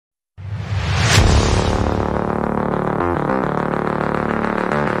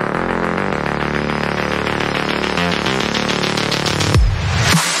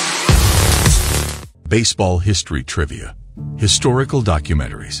Baseball history trivia. Historical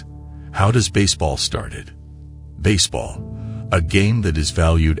documentaries. How does baseball started? Baseball, a game that is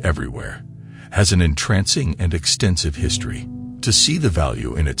valued everywhere, has an entrancing and extensive history. To see the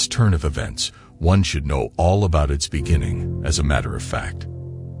value in its turn of events, one should know all about its beginning, as a matter of fact.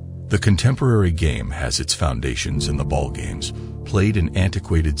 The contemporary game has its foundations in the ball games, played in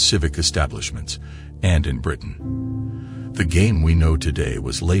antiquated civic establishments, and in Britain. The game we know today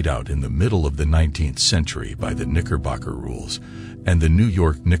was laid out in the middle of the 19th century by the Knickerbocker Rules and the New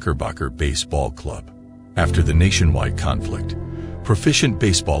York Knickerbocker Baseball Club. After the nationwide conflict, proficient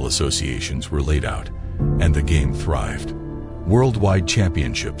baseball associations were laid out, and the game thrived. Worldwide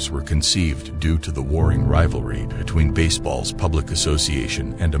championships were conceived due to the warring rivalry between baseball's Public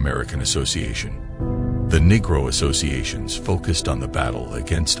Association and American Association. The Negro associations focused on the battle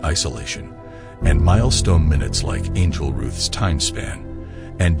against isolation, and milestone minutes like Angel Ruth's time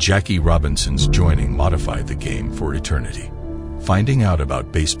span and Jackie Robinson's joining modified the game for eternity. Finding out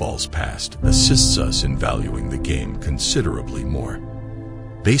about baseball's past assists us in valuing the game considerably more.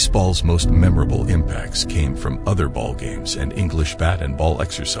 Baseball's most memorable impacts came from other ball games and English bat and ball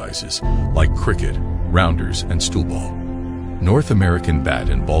exercises like cricket, rounders, and stool ball. North American bat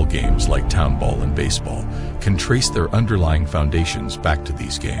and ball games like town ball and baseball can trace their underlying foundations back to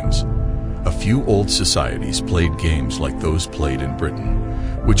these games. A few old societies played games like those played in Britain,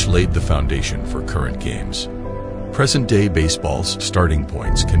 which laid the foundation for current games. Present-day baseball's starting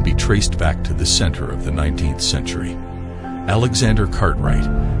points can be traced back to the center of the 19th century. Alexander Cartwright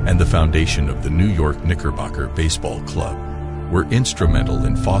and the foundation of the New York Knickerbocker Baseball Club were instrumental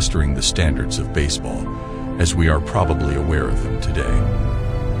in fostering the standards of baseball, as we are probably aware of them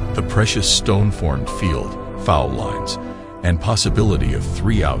today. The precious stone-formed field, foul lines, and possibility of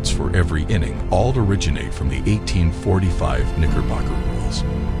 3 outs for every inning all originate from the 1845 Knickerbocker Rules.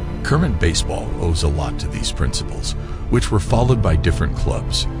 Current baseball owes a lot to these principles, which were followed by different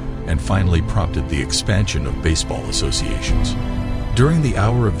clubs, and finally prompted the expansion of baseball associations. During the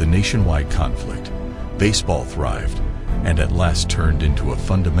hour of the nationwide conflict, baseball thrived and at last turned into a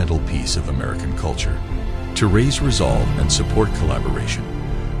fundamental piece of American culture. To raise resolve and support collaboration,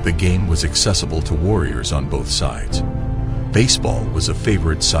 the game was accessible to warriors on both sides. Baseball was a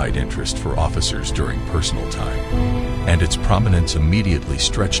favorite side interest for officers during personal time, and its prominence immediately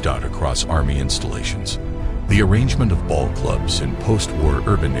stretched out across Army installations. The arrangement of ball clubs in post-war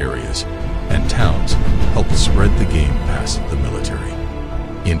urban areas and towns helped spread the game past the military.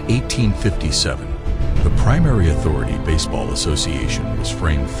 In 1857, the primary authority baseball association was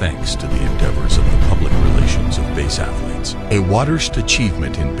framed thanks to the endeavors of the public relations of base athletes. A watershed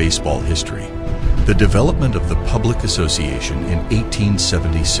achievement in baseball history, the development of the Public Association in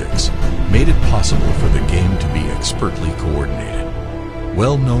 1876 made it possible for the game to be expertly coordinated.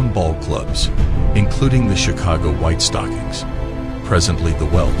 Well-known ball clubs, including the Chicago White Stockings, presently the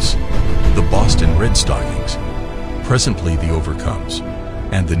Whelps, the Boston Red Stockings, presently the Overcomes,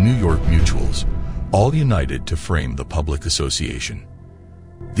 and the New York Mutuals, all united to frame the Public Association.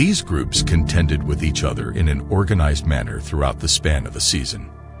 These groups contended with each other in an organized manner throughout the span of a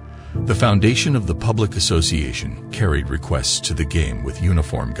season. The foundation of the Public Association carried requests to the game with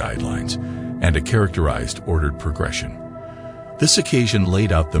uniform guidelines and a characterized, ordered progression. This occasion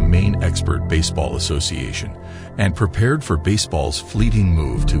laid out the main expert baseball association and prepared for baseball's fleeting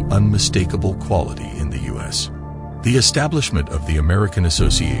move to unmistakable quality in the U.S. The establishment of the American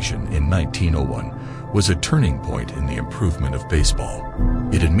Association in 1901 was a turning point in the improvement of baseball.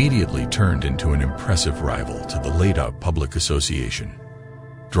 It immediately turned into an impressive rival to the laid-out Public Association,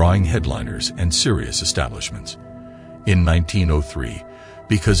 drawing headliners and serious establishments. In 1903,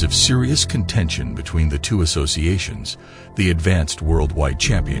 because of serious contention between the two associations, the Advanced Worldwide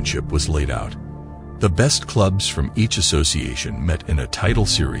Championship was laid out. The best clubs from each association met in a title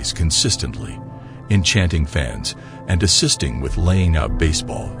series consistently, enchanting fans and assisting with laying out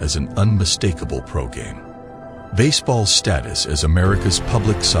baseball as an unmistakable pro game. Baseball's status as America's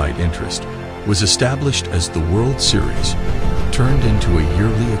public side interest was established as the World Series turned into a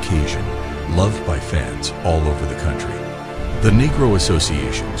yearly occasion loved by fans all over the country. The Negro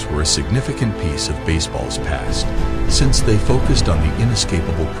associations were a significant piece of baseball's past, since they focused on the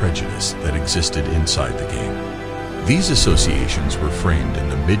inescapable prejudice that existed inside the game. These associations were framed in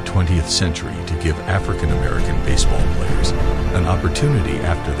the mid-20th century to give African-American baseball players an opportunity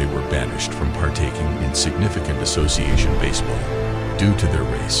after they were banished from partaking in significant association baseball due to their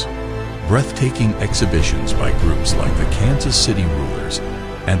race. Breathtaking exhibitions by groups like the Kansas City Rulers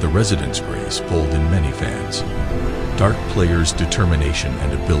and the Residence Grays pulled in many fans. Dark players' determination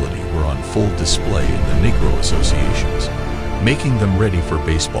and ability were on full display in the Negro associations, making them ready for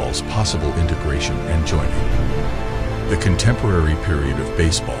baseball's possible integration and joining. The contemporary period of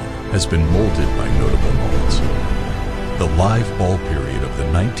baseball has been molded by notable moments. The live ball period of the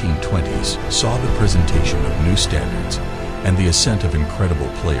 1920s saw the presentation of new standards and the ascent of incredible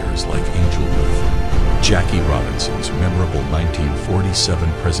players like Angel Booth. Jackie Robinson's memorable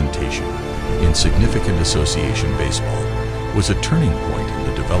 1947 presentation in Significant Association Baseball was a turning point in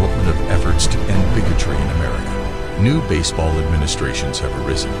the development of efforts to end bigotry in America. New baseball administrations have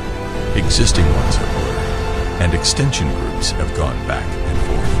arisen, existing ones have blurred, and extension groups have gone back and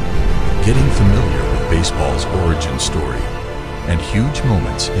forth. Getting familiar with baseball's origin story and huge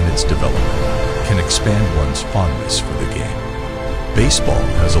moments in its development can expand one's fondness for the game. Baseball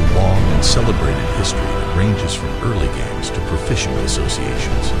has a long and celebrated history that ranges from early games to proficient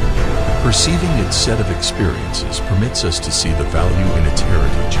associations. Perceiving its set of experiences permits us to see the value in its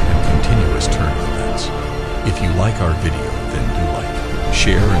heritage and continuous turn of events. If you like our video, then do like,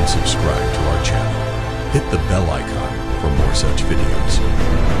 share, and subscribe to our channel. Hit the bell icon for more such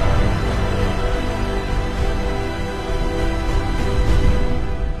videos.